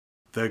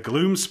The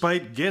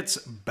Gloomspite Gitz,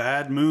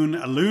 Bad Moon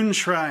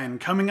Loonshrine.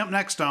 Coming up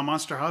next on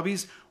Monster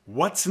Hobbies,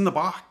 what's in the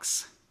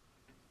box?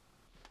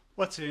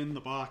 What's in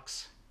the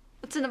box?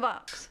 What's in the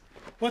box?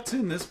 What's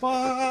in this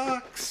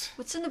box?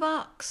 What's in the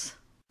box?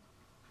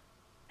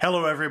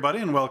 Hello everybody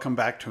and welcome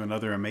back to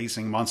another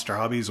amazing Monster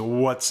Hobbies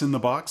What's in the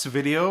Box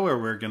video, where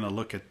we're going to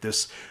look at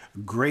this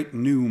great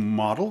new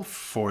model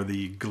for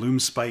the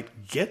Gloomspite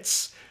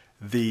Gitz,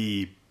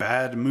 the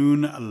Bad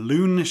Moon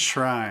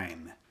Loonshrine.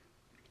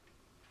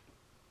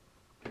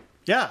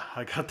 Yeah,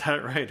 I got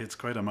that right. It's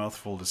quite a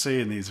mouthful to say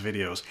in these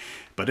videos.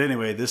 But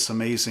anyway, this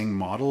amazing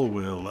model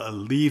will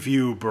leave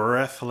you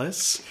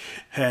breathless.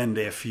 And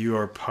if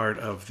you're part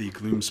of the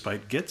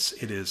Gloomspite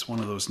Gitz, it is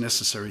one of those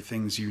necessary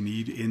things you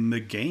need in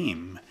the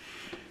game.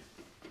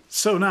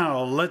 So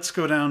now, let's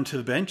go down to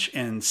the bench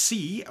and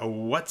see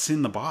what's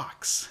in the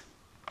box.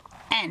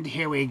 And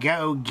here we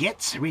go,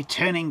 Gitz,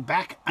 returning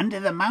back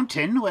under the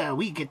mountain, where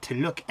we get to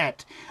look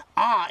at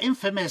our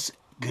infamous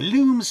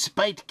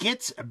Gloomspite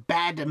Gitz,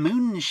 Bad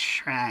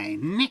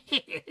Moonshrine.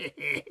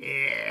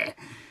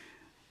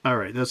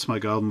 Alright, that's my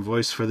goblin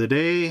voice for the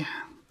day.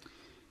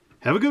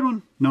 Have a good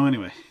one. No,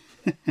 anyway.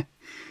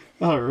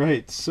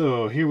 Alright,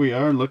 so here we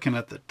are looking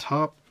at the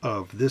top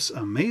of this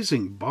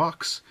amazing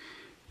box.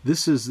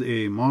 This is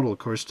a model, of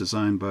course,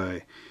 designed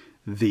by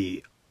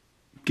the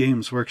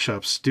Games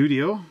Workshop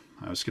studio.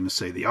 I was going to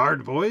say the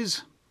Ard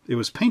Boys. It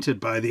was painted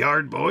by the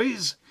Ard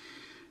Boys.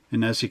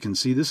 And as you can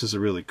see, this is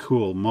a really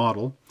cool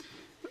model.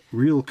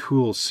 Real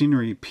cool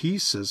scenery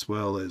piece as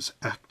well as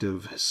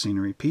active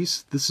scenery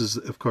piece. This is,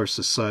 of course,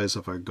 the size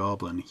of our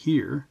goblin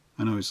here.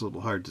 I know he's a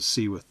little hard to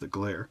see with the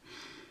glare.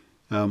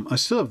 I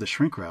still have the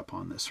shrink wrap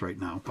on this right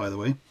now, by the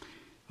way.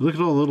 Look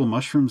at all the little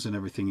mushrooms and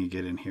everything you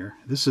get in here.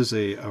 This is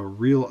a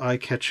real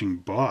eye-catching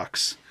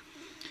box.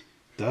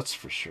 That's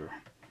for sure.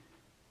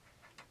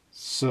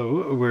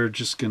 So we're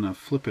just going to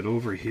flip it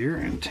over here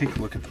and take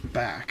a look at the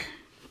back.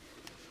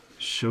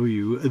 Show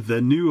you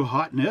the new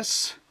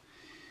hotness.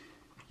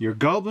 Your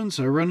goblins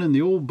are running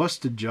the old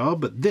busted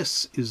job, but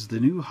this is the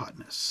new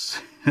hotness.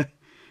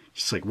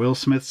 Just like Will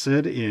Smith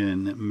said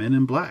in Men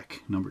in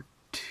Black, number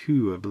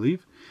 2, I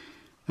believe.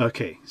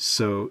 Okay,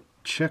 so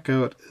check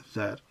out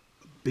that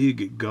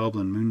big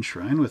goblin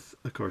moonshrine with,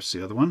 of course,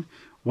 the other one.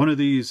 One of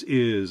these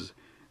is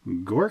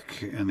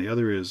Gork, and the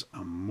other is a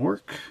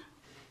Mork,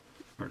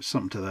 or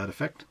something to that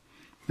effect.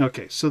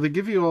 Okay, so they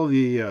give you all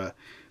the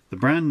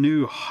brand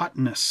new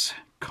hotness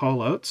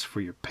call-outs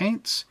for your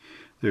paints.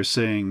 They're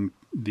saying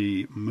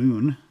the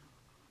moon,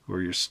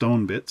 or your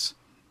stone bits,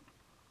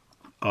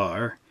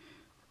 are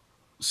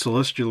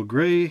celestial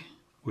gray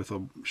with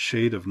a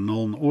shade of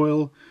Nuln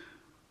Oil,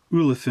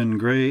 Ulathin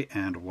gray,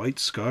 and white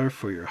scar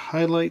for your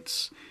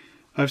highlights.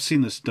 I've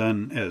seen this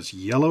done as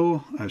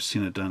yellow. I've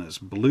seen it done as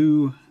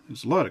blue.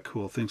 There's a lot of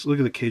cool things. Look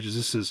at the cages.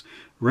 This is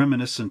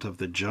reminiscent of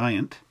the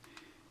giant.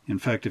 In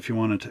fact, if you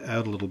wanted to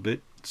add a little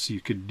bit, so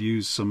you could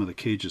use some of the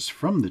cages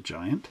from the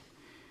giant.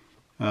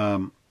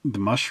 The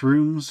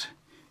mushrooms.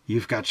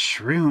 You've got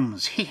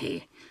shrooms.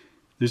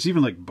 There's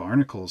even like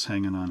barnacles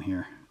hanging on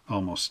here.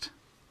 Almost.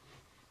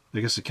 I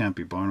guess it can't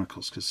be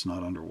barnacles because it's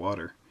not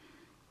underwater.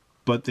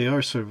 But they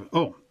are sort of...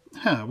 Oh,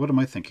 what am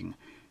I thinking?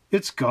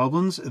 It's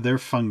goblins. They're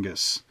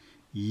fungus.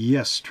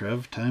 Yes,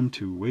 Trev, time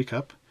to wake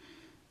up.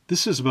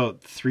 This is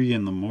about 3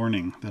 in the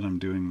morning that I'm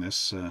doing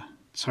this.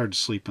 It's hard to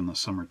sleep in the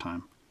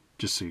summertime,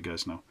 just so you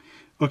guys know.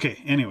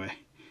 Okay, anyway.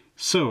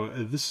 So,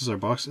 this is our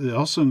box. It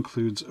also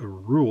includes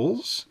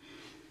rules.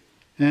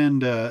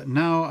 And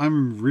now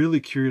I'm really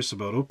curious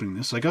about opening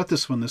this. I got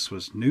this when this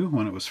was new,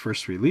 when it was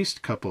first released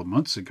a couple of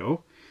months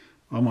ago.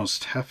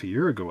 Almost half a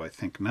year ago, I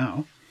think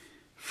now,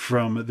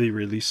 from the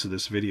release of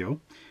this video.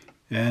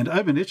 And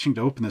I've been itching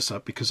to open this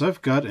up because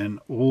I've got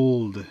an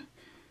old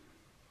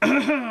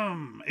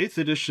 8th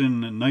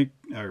edition Night,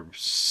 or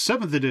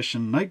 7th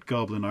edition Night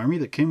Goblin army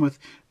that came with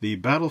the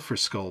Battle for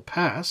Skull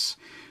Pass.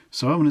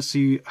 So I want to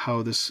see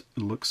how this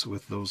looks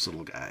with those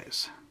little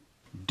guys.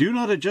 Do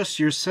not adjust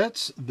your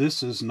sets.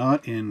 This is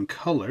not in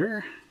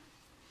color,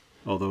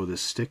 although this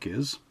stick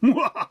is.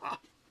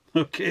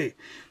 Okay,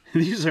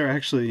 these are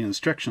actually the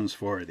instructions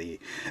for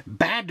the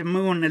Bad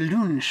Moon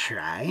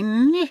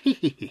Loonshrine.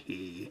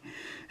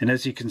 And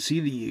as you can see,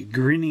 the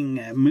grinning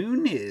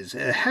moon is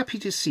happy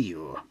to see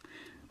you.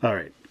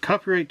 Alright,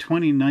 copyright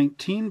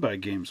 2019 by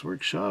Games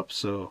Workshop.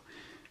 So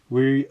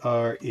we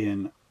are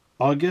in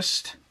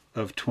August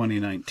of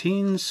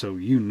 2019, so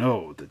you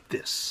know that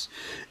this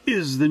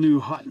is the new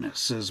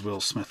hotness, as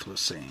Will Smith was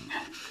saying.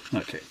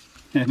 Okay,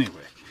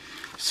 anyway.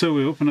 So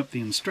we open up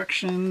the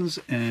instructions,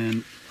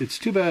 and it's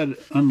too bad,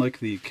 unlike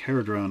the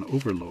Caradron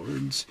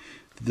Overlords,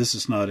 this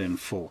is not in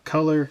full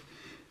color.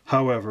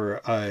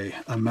 However, I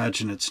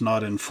imagine it's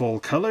not in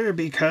full color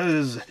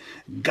because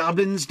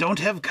goblins don't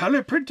have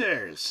color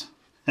printers.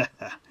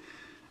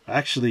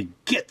 Actually,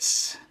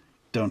 Gitz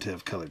don't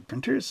have colored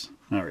printers.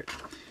 Alright.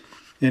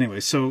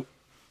 Anyway, so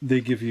they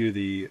give you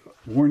the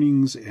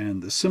warnings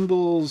and the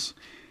symbols,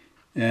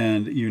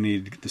 and you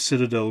need the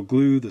Citadel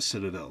glue, the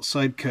Citadel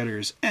side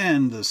cutters,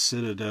 and the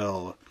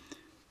Citadel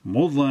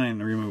mold line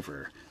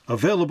remover.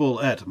 Available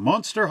at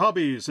Monster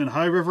Hobbies in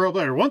High River,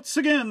 Alberta. Once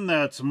again,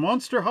 that's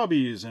Monster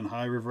Hobbies in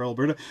High River,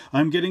 Alberta.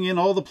 I'm getting in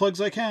all the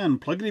plugs I can.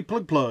 Pluggity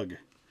plug plug.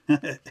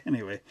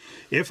 Anyway,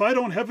 if I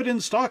don't have it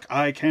in stock,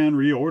 I can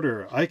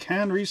reorder. I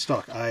can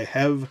restock. I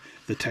have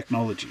the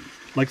technology.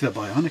 Like the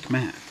Bionic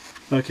Man.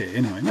 Okay,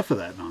 anyway, enough of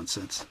that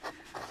nonsense.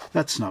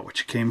 That's not what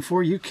you came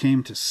for. You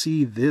came to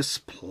see this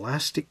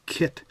plastic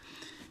kit.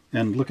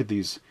 And look at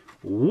these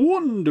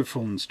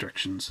wonderful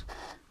instructions.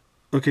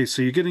 Okay,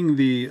 so you're getting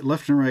the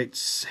left and right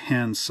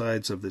hand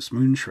sides of this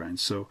moonshrine.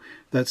 So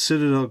that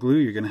citadel glue,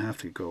 you're going to have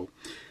to go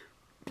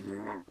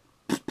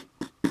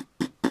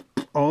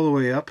all the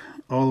way up,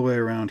 all the way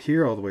around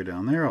here, all the way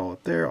down there, all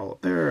up there,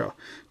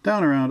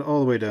 down around, all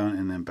the way down,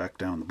 and then back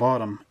down the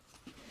bottom.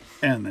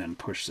 And then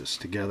push this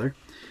together.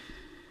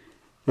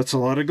 That's a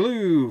lot of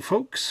glue,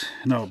 folks.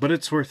 No, but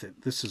it's worth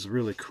it. This is a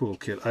really cool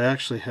kit. I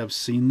actually have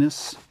seen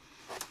this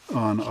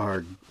on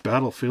our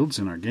battlefields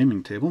in our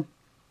gaming table.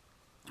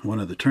 One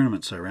of the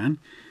tournaments I ran.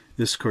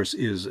 This, of course,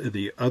 is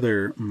the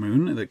other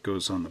moon that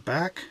goes on the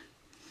back.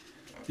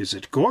 Is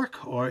it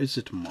Gork or is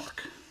it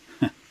Mark?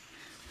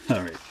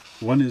 Alright.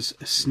 One is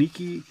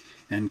sneaky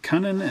and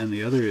cunning, and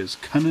the other is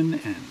cunning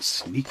and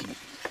sneaky.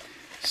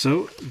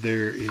 So,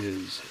 there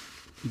is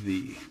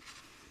the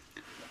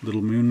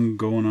little moon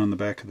going on the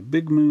back of the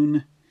big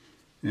moon,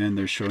 and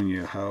they're showing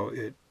you how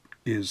it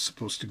is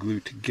supposed to glue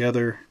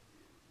together.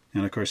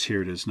 And of course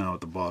here it is now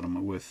at the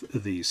bottom with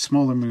the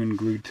smaller moon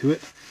glued to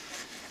it.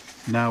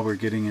 Now we're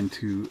getting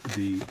into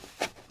the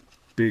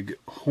big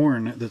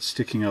horn that's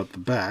sticking out the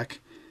back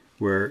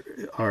where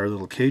our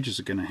little cages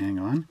are going to hang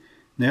on.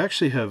 They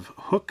actually have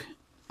hook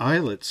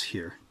eyelets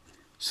here,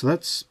 so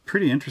that's a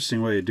pretty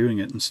interesting way of doing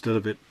it instead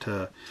of it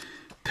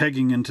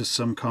pegging into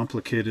some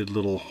complicated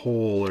little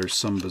hole or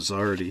some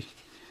bizarrety.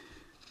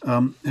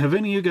 Have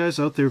any of you guys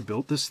out there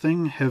built this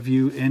thing? Have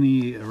you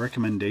any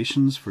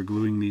recommendations for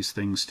gluing these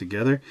things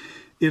together?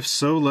 If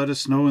so, let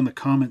us know in the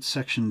comments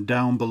section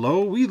down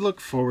below. We look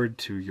forward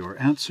to your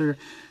answer,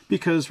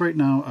 because right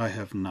now I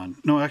have none.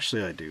 No,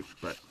 actually I do,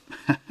 but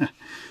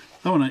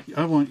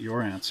I want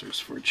your answers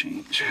for a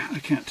change. I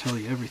can't tell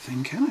you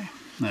everything, can I?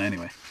 No,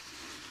 anyway.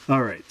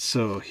 Alright,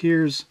 so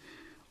here's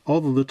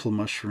all the little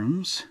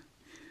mushrooms.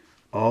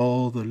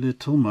 All the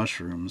little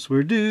mushrooms.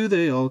 Where do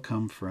they all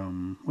come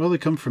from? Well, they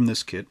come from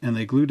this kit, and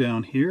they glue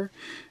down here,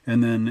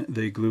 and then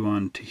they glue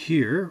on to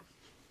here,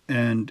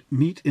 and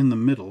meet in the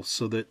middle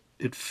so that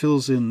it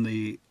fills in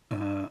the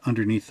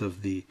underneath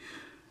of the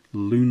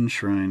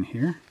Loonshrine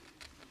here.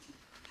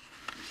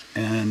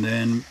 And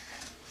then,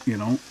 you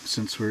know,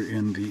 since we're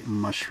in the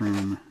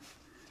mushroom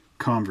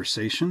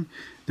conversation,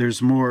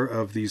 there's more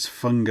of these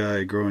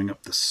fungi growing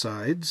up the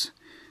sides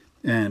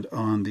and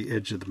on the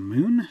edge of the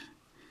moon.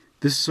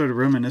 This is sort of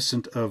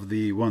reminiscent of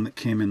the one that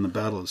came in the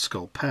Battle of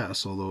Skull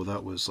Pass, although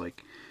that was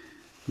like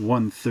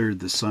 1/3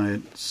 the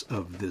size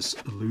of this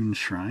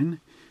Loonshrine.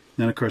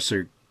 Then, of course,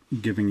 they're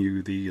giving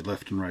you the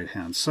left and right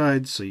hand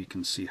sides, so you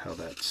can see how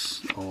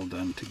that's all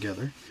done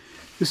together.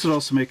 This would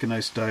also make a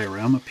nice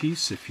diorama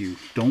piece if you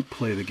don't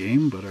play the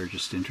game but are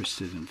just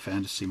interested in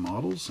fantasy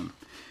models and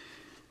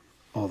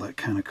all that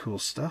kind of cool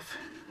stuff.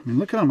 I mean,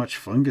 look at how much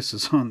fungus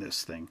is on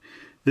this thing.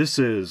 This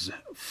is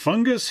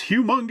Fungus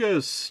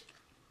Humongous!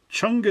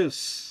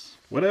 Chungus,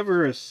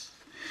 whatever.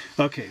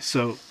 Okay,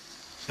 so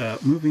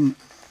moving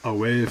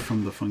away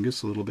from the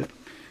fungus a little bit,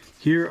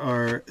 here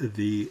are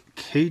the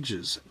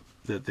cages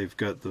that they've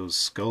got those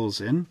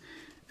skulls in,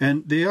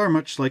 and they are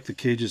much like the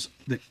cages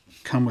that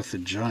come with the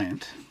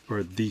giant,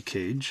 or the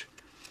cage,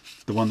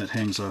 the one that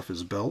hangs off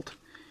his belt.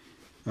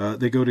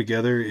 They go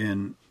together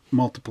in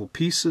multiple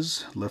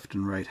pieces, left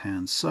and right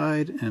hand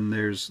side, and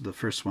there's the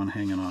first one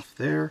hanging off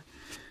there.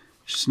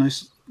 It's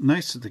nice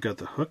that they got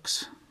the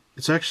hooks.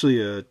 It's actually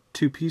a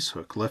two-piece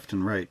hook, left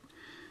and right.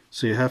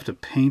 So you have to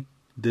paint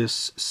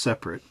this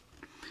separate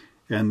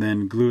and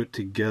then glue it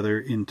together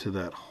into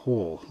that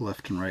hole,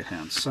 left and right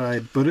hand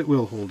side, but it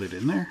will hold it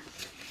in there.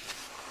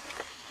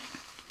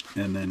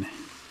 And then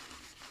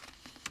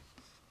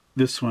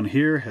this one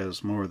here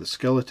has more of the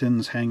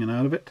skeletons hanging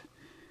out of it.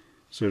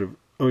 Sort of,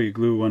 oh, you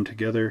glue one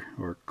together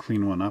or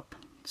clean one up,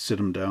 sit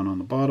them down on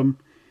the bottom,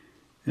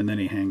 and then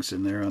he hangs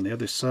in there on the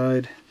other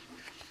side.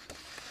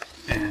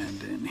 And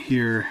then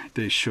here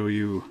they show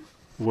you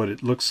what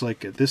it looks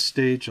like at this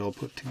stage all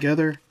put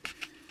together.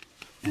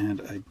 And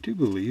I do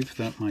believe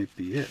that might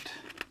be it.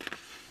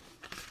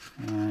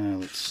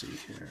 Let's see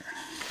here.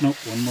 Nope,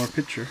 one more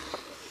picture.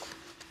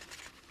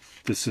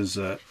 This is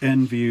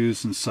end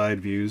views and side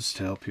views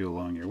to help you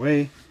along your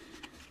way.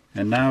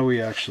 And now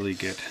we actually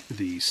get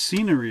the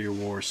Scenery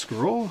War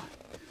Scroll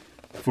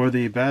for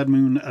the Bad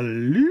Moon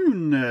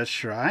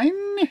Loonshrine.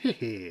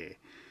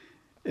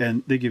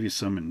 And they give you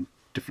some in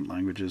different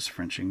languages,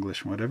 French,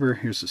 English, whatever.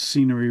 Here's the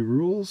scenery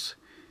rules.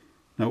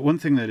 Now, one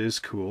thing that is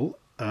cool,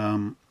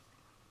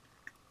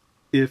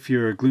 if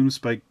your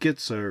Gloomspite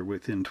Gitz are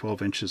within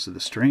 12 inches of the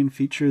strain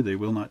feature, they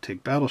will not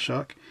take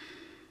battleshock.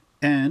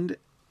 And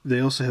they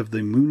also have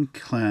the Moon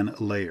Clan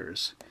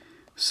layers.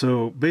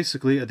 So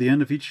basically, at the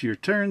end of each of your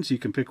turns, you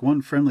can pick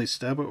one friendly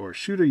stabber or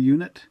shooter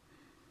unit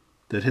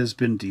that has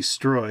been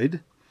destroyed,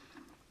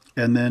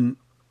 and then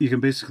you can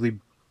basically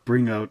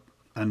bring out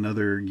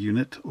another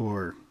unit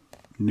or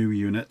new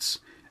units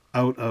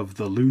out of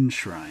the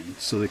Loonshrine.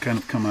 So they kind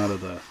of come out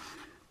of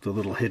the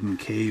little hidden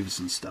caves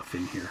and stuff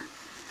in here,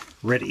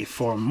 ready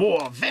for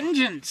more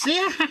vengeance.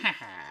 Then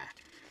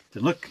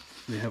look,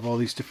 they have all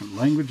these different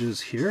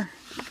languages here.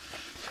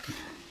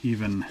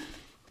 Even,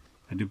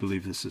 I do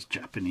believe this is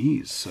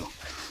Japanese, so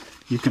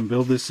you can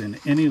build this in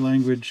any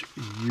language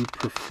you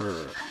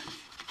prefer.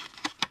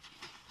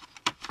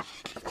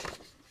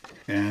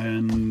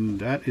 And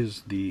that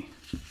is the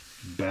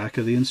back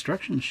of the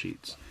instruction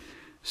sheets.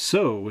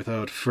 So,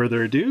 without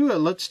further ado,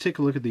 let's take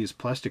a look at these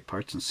plastic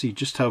parts and see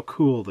just how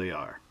cool they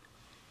are.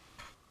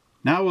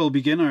 Now we'll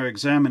begin our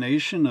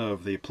examination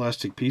of the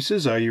plastic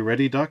pieces. Are you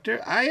ready,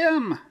 Doctor? I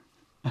am!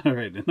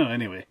 Alright, no,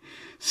 anyway.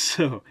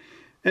 So,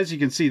 as you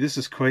can see, this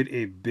is quite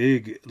a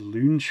big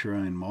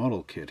Loonshrine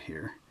model kit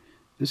here.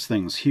 This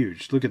thing's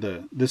huge. Look at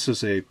this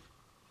is a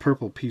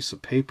purple piece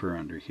of paper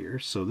under here.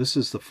 So this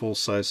is the full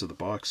size of the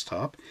box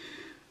top.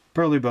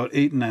 Probably about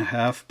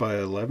 8.5 by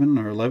 11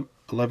 or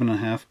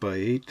 11.5 by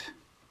 8,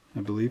 I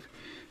believe.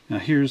 Now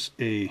here's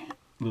a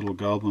little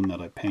goblin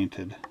that I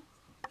painted.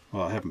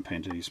 Well, I haven't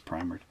painted, he's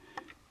primered.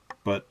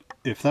 But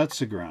if that's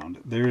the ground,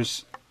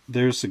 there's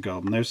the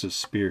goblin. There's his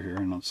spear here,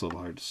 and it's a little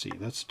hard to see.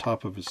 That's the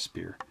top of his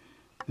spear.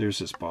 There's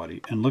his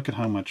body. And look at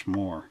how much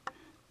more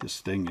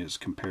this thing is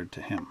compared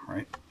to him,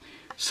 right?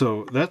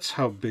 So that's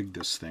how big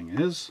this thing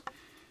is.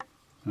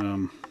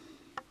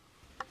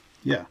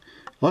 Yeah,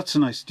 lots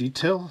of nice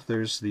detail.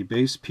 There's the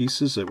base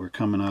pieces that were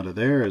coming out of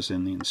there, as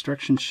in the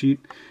instruction sheet.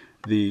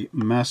 The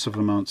massive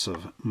amounts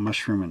of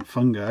mushroom and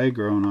fungi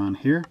growing on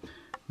here.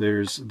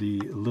 There's the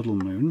little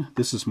moon.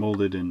 This is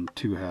molded in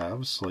 2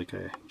 halves, like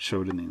I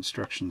showed in the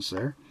instructions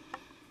there.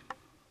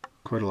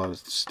 Quite a lot of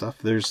stuff.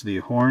 There's the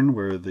horn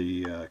where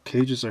the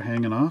cages are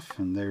hanging off,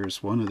 and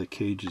there's one of the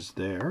cages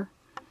there.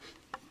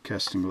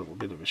 Casting a little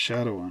bit of a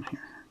shadow on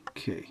here.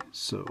 Okay,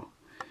 so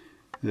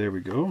there we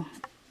go.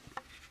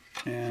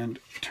 And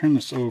turn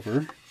this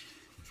over.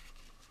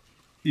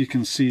 You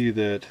can see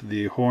that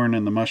the horn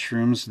and the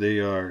mushrooms, they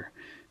are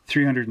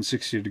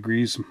 360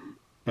 degrees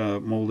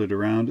molded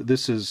around.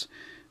 This is,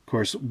 of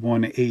course,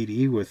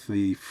 180 with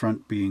the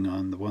front being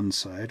on the one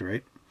side,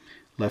 right?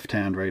 Left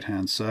hand, right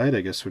hand side,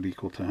 I guess would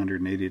equal to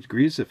 180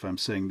 degrees if I'm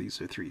saying these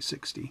are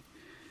 360.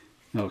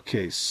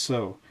 Okay,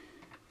 so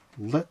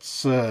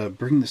let's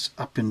bring this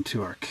up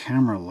into our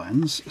camera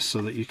lens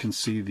so that you can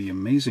see the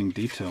amazing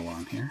detail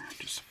on here.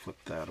 Just flip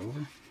that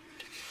over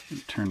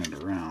and turn it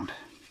around.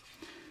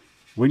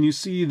 When you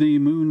see the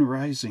moon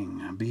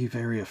rising, be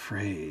very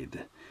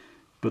afraid.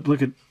 But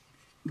look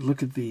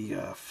at the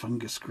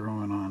fungus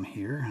growing on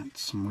here.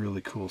 It's some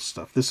really cool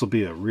stuff. This will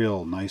be a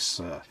real nice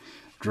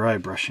dry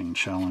brushing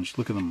challenge.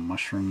 Look at the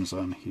mushrooms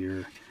on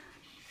here.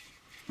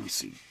 Let's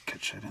see,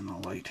 catch that in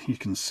the light. You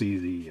can see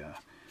the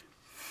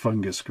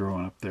fungus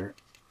growing up there.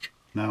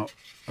 Now,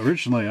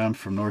 originally I'm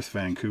from North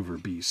Vancouver,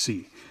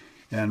 BC,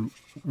 and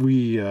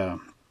we,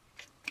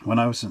 when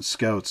I was in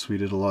Scouts, we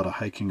did a lot of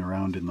hiking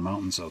around in the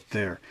mountains out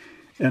there,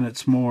 and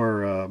it's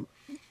more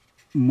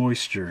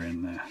moisture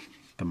in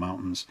the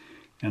mountains,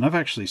 and I've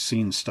actually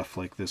seen stuff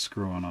like this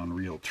growing on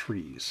real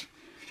trees.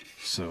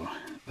 So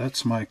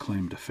that's my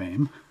claim to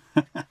fame.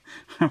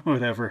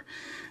 Whatever.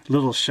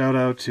 Little shout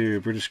out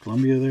to British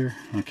Columbia there.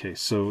 Okay,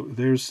 so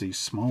there's the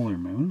smaller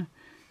moon.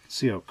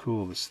 See how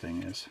cool this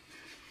thing is.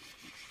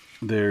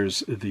 There's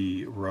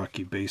the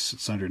rocky base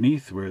that's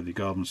underneath where the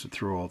goblins would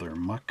throw all their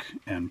muck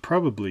and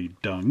probably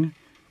dung.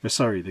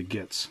 Sorry, the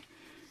Gitz.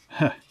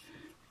 Huh.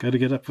 Got to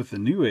get up with the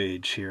new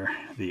age here.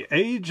 The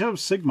age of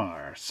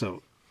Sigmar.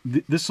 So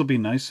this will be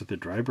nice with the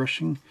dry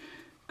brushing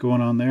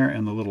going on there,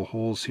 and the little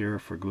holes here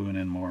for gluing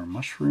in more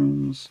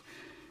mushrooms.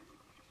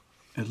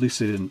 At least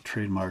they didn't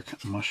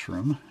trademark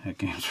mushroom at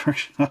Games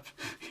Workshop.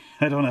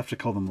 I don't have to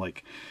call them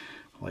like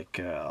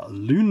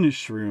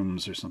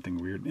Loonshrooms or something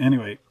weird.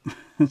 Anyway,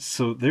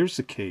 so there's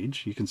the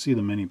cage. You can see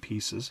the many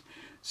pieces.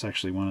 It's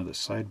actually one of the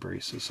side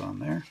braces on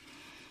there.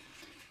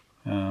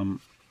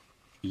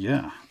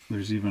 Yeah,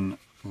 there's even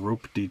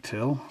rope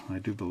detail, I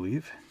do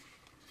believe.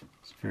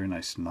 It's very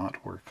nice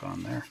knot work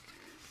on there.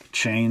 The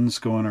chains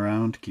going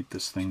around to keep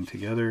this thing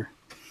together.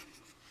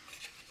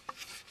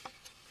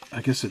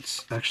 I guess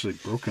it's actually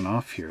broken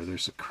off here.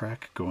 There's a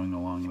crack going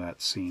along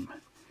that seam.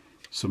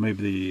 So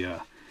maybe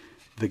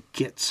the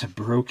Gitz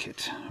broke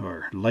it,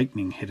 or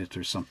lightning hit it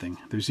or something.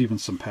 There's even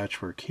some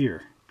patchwork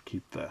here to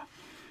keep the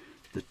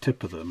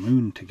tip of the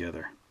moon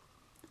together.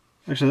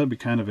 Actually, that'd be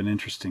kind of an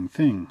interesting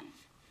thing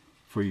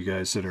for you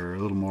guys that are a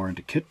little more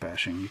into kit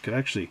bashing. You could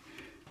actually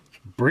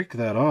break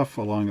that off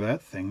along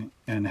that thing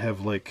and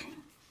have like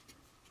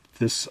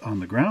this on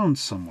the ground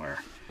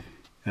somewhere,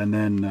 and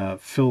then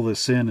fill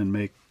this in and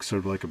make sort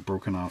of like a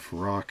broken off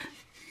rock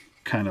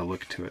kind of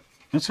look to it.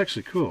 That's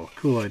actually cool.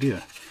 Cool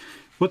idea.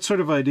 What sort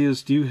of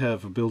ideas do you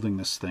have of building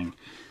this thing?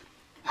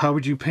 How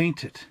would you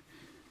paint it?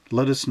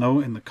 Let us know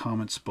in the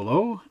comments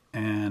below,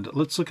 and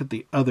let's look at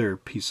the other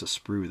piece of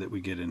sprue that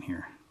we get in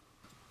here.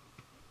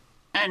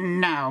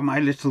 And now, my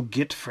little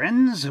Git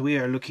friends, we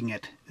are looking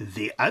at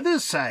the other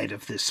side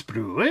of this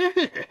sprue.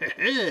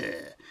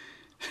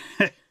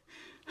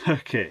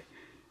 Okay.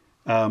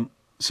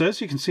 So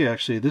as you can see,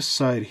 actually, this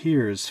side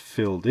here is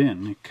filled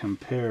in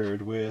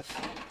compared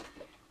with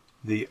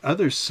the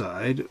other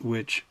side,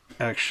 which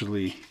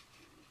actually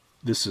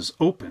this is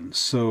open.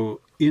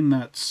 So in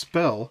that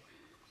spell,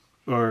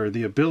 or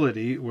the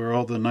ability where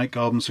all the night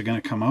goblins are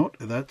going to come out,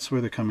 that's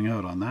where they're coming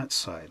out, on that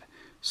side.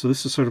 So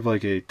this is sort of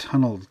like a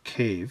tunneled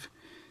cave.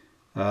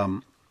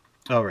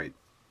 Alright,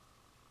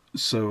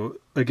 so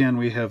again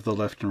we have the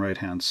left and right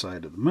hand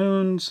side of the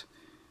moons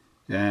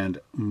and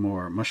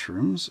more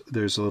mushrooms.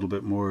 There's a little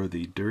bit more of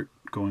the dirt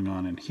going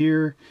on in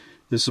here.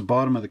 This is the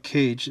bottom of the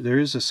cage. There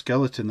is a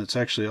skeleton that's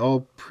actually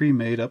all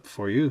pre-made up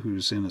for you,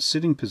 who's in a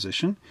sitting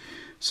position.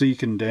 So you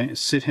can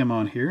sit him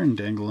on here and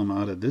dangle him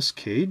out of this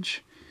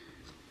cage.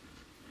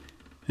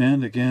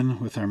 And again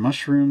with our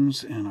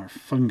mushrooms and our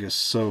fungus.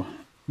 So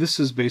this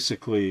is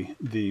basically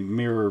the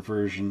mirror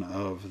version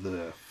of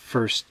the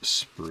first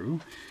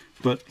sprue,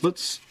 but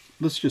let's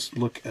just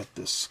look at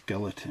the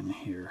skeleton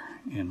here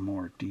in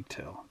more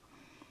detail.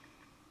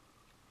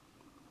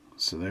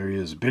 So there he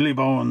is, Billy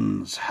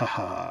Bones.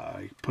 Haha,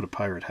 I put a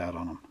pirate hat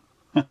on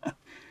him.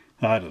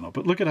 I don't know,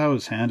 but look at how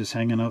his hand is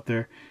hanging out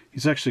there.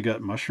 He's actually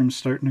got mushrooms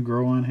starting to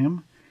grow on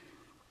him,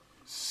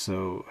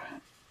 so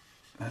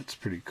that's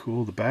pretty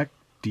cool. The back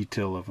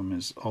detail of him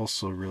is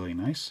also really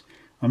nice.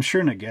 I'm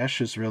sure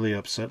Nagash is really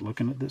upset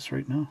looking at this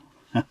right now.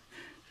 Of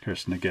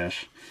course,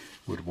 Nagash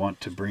would want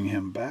to bring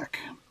him back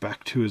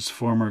to his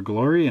former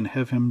glory and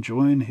have him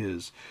join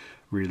his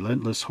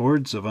relentless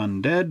hordes of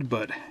undead,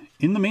 but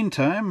in the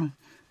meantime,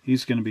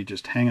 he's going to be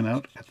just hanging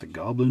out at the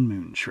Goblin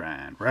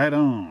Moonshrine. Right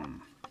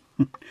on!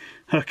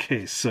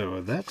 Okay, so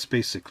that's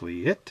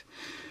basically it.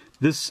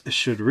 This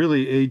should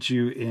really aid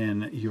you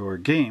in your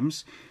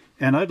games,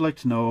 and I'd like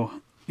to know,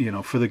 you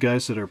know, for the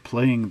guys that are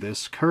playing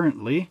this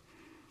currently,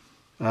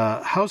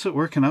 how's it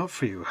working out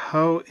for you?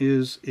 How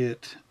is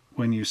it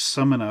when you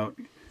summon out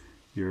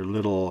your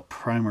little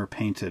primer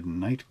painted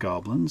night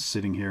goblins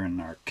sitting here in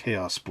our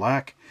chaos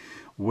black,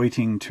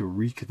 waiting to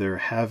wreak their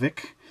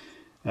havoc,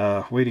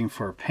 waiting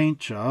for a paint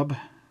job?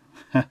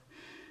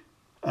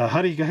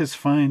 How do you guys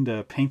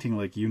find painting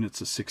like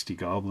units of 60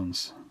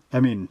 goblins? I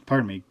mean,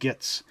 pardon me,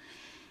 Gitz.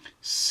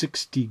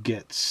 60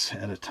 Gitz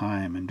at a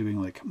time and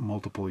doing like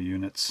multiple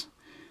units.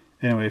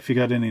 Anyway, if you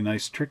got any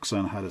nice tricks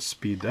on how to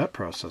speed that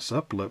process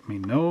up, let me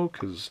know,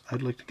 because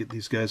I'd like to get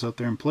these guys out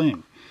there and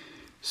playing.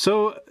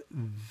 So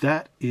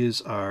that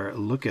is our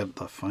look at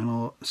the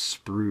final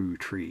sprue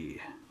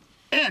tree.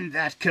 And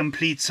that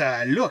completes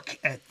our look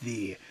at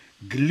the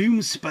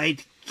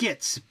Gloomspite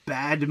Gitz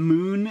Bad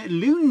Moon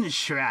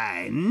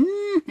Loonshrine.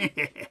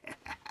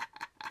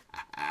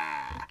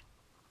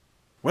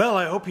 Well,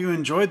 I hope you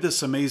enjoyed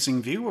this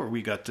amazing view where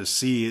we got to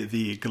see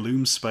the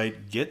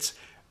Gloomspite Gitz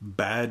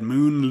Bad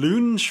Moon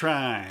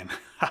Loonshrine.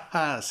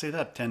 Haha, say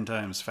that 10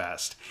 times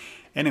fast.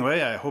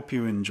 Anyway, I hope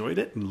you enjoyed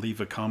it, and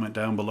leave a comment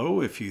down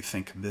below if you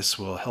think this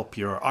will help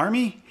your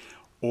army,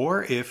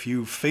 or if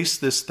you face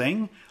this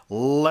thing,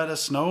 let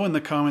us know in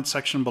the comment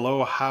section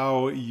below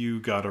how you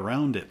got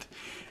around it.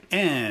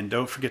 And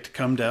don't forget to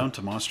come down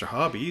to Monster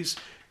Hobbies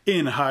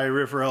in High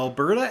River,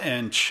 Alberta,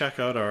 and check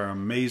out our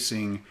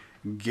amazing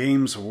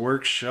Games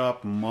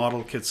Workshop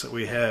model kits that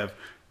we have.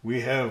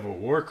 We have a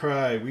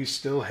Warcry, we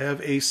still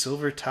have a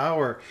Silver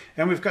Tower,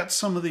 and we've got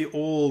some of the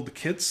old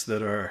kits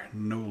that are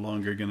no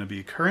longer going to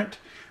be current,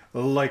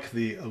 like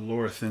the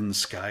Lorthan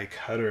Sky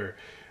Cutter,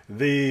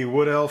 the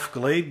Wood Elf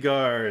Glade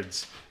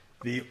Guards,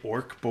 the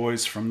Orc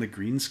Boys from the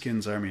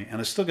Greenskins army, and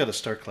I still got to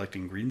start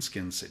collecting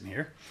Greenskins sitting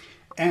here,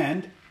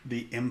 and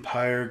the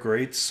Empire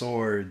Great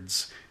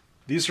Swords.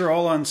 These are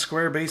all on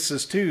square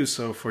bases too,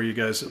 so for you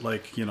guys that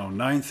like, you know,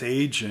 9th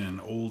Age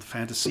and old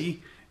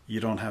fantasy, you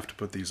don't have to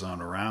put these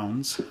on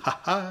rounds.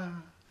 Haha.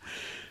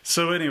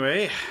 So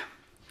anyway,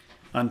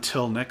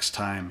 until next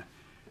time,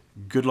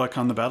 good luck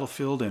on the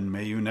battlefield, and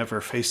may you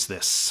never face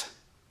this.